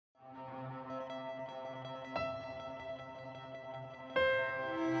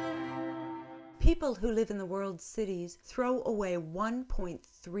People who live in the world's cities throw away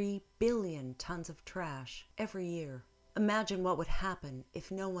 1.3 billion tons of trash every year. Imagine what would happen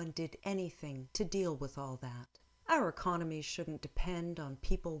if no one did anything to deal with all that. Our economy shouldn't depend on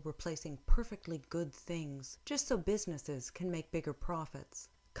people replacing perfectly good things just so businesses can make bigger profits.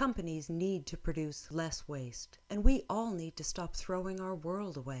 Companies need to produce less waste, and we all need to stop throwing our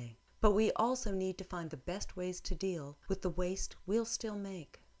world away. But we also need to find the best ways to deal with the waste we'll still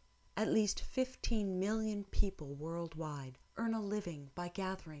make. At least 15 million people worldwide earn a living by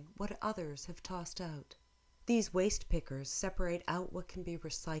gathering what others have tossed out. These waste pickers separate out what can be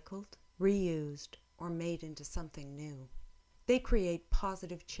recycled, reused, or made into something new. They create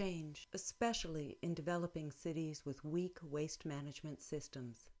positive change, especially in developing cities with weak waste management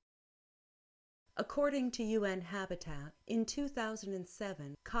systems. According to UN Habitat, in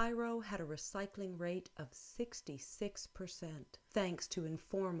 2007, Cairo had a recycling rate of 66% thanks to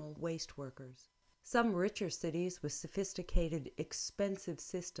informal waste workers. Some richer cities with sophisticated, expensive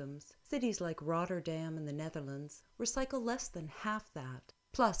systems, cities like Rotterdam in the Netherlands, recycle less than half that.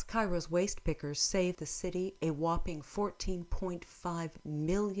 Plus, Cairo's waste pickers save the city a whopping 14.5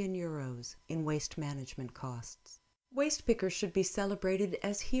 million euros in waste management costs. Waste pickers should be celebrated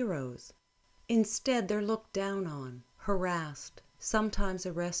as heroes. Instead, they're looked down on, harassed, sometimes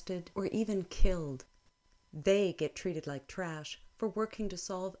arrested, or even killed. They get treated like trash for working to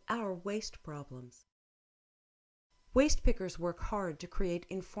solve our waste problems. Waste pickers work hard to create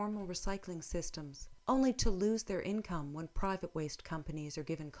informal recycling systems, only to lose their income when private waste companies are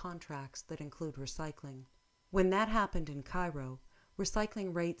given contracts that include recycling. When that happened in Cairo,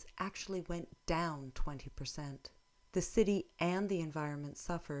 recycling rates actually went down 20%. The city and the environment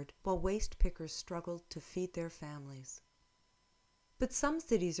suffered, while waste pickers struggled to feed their families. But some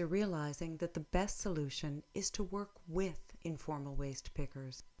cities are realizing that the best solution is to work with informal waste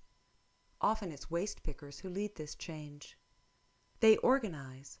pickers. Often it's waste pickers who lead this change. They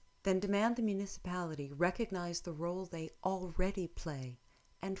organize, then demand the municipality recognize the role they already play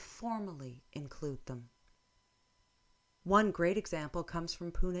and formally include them. One great example comes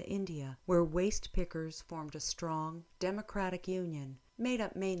from Pune, India, where waste pickers formed a strong, democratic union made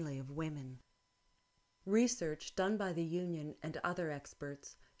up mainly of women. Research done by the union and other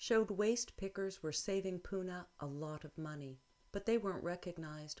experts showed waste pickers were saving Pune a lot of money, but they weren't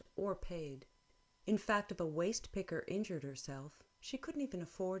recognized or paid. In fact, if a waste picker injured herself, she couldn't even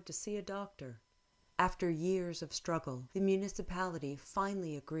afford to see a doctor. After years of struggle, the municipality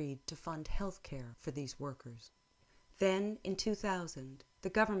finally agreed to fund health care for these workers. Then, in 2000, the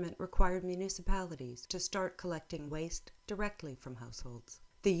government required municipalities to start collecting waste directly from households.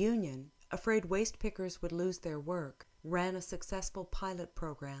 The union, afraid waste pickers would lose their work, ran a successful pilot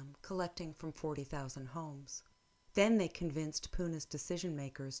program collecting from 40,000 homes. Then they convinced Pune's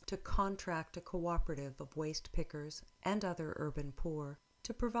decision-makers to contract a cooperative of waste pickers and other urban poor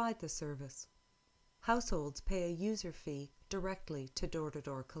to provide the service. Households pay a user fee directly to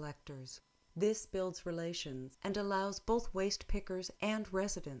door-to-door collectors. This builds relations and allows both waste pickers and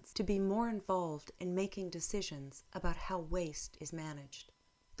residents to be more involved in making decisions about how waste is managed.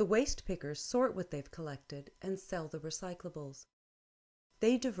 The waste pickers sort what they've collected and sell the recyclables.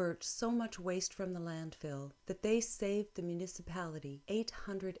 They divert so much waste from the landfill that they saved the municipality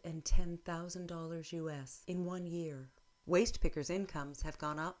 $810,000 US in 1 year. Waste pickers' incomes have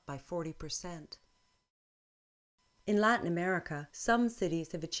gone up by 40%. In Latin America, some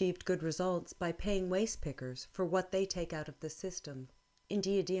cities have achieved good results by paying waste pickers for what they take out of the system. In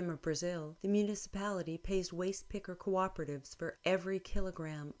Diadema, Brazil, the municipality pays waste picker cooperatives for every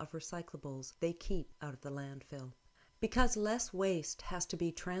kilogram of recyclables they keep out of the landfill. Because less waste has to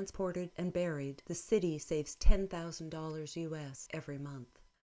be transported and buried, the city saves $10,000 US every month.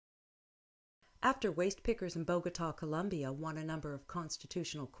 After waste pickers in Bogotá, Colombia won a number of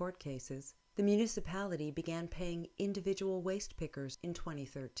constitutional court cases, the municipality began paying individual waste pickers in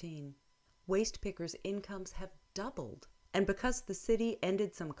 2013. Waste pickers' incomes have doubled, and because the city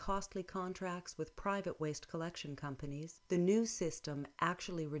ended some costly contracts with private waste collection companies, the new system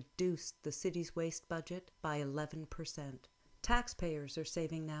actually reduced the city's waste budget by 11%. Taxpayers are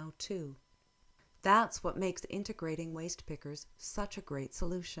saving now too. That's what makes integrating waste pickers such a great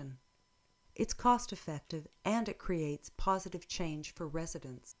solution. It's cost-effective and it creates positive change for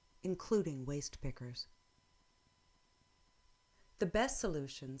residents, including waste pickers. The best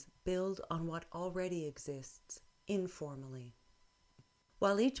solutions build on what already exists informally.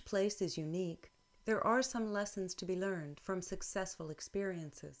 While each place is unique, there are some lessons to be learned from successful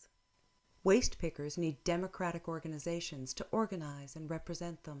experiences. Waste pickers need democratic organizations to organize and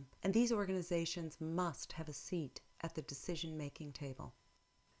represent them, and these organizations must have a seat at the decision-making table.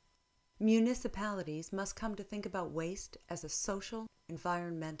 Municipalities must come to think about waste as a social,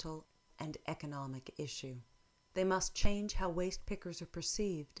 environmental, and economic issue. They must change how waste pickers are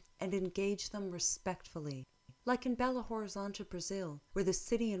perceived and engage them respectfully, like in Belo Horizonte, Brazil, where the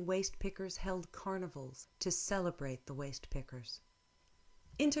city and waste pickers held carnivals to celebrate the waste pickers.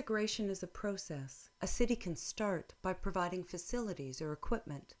 Integration is a process. A city can start by providing facilities or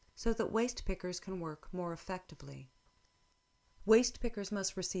equipment so that waste pickers can work more effectively. Waste pickers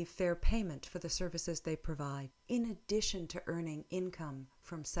must receive fair payment for the services they provide, in addition to earning income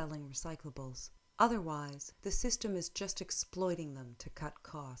from selling recyclables. Otherwise, the system is just exploiting them to cut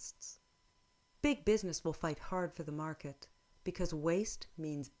costs. Big business will fight hard for the market, because waste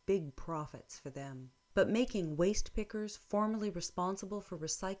means big profits for them. But making waste pickers formally responsible for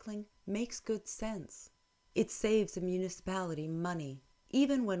recycling makes good sense. It saves a municipality money.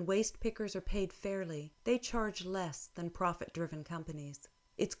 Even when waste pickers are paid fairly, they charge less than profit-driven companies.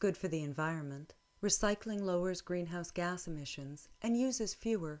 It's good for the environment. Recycling lowers greenhouse gas emissions and uses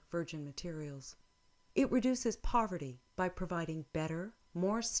fewer virgin materials. It reduces poverty by providing better,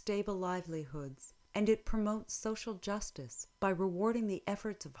 more stable livelihoods, and it promotes social justice by rewarding the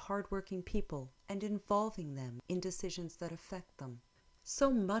efforts of hardworking people and involving them in decisions that affect them.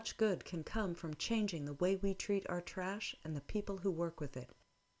 So much good can come from changing the way we treat our trash and the people who work with it.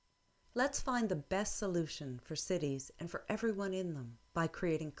 Let's find the best solution for cities and for everyone in them by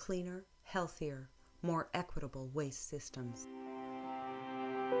creating cleaner, healthier, more equitable waste systems.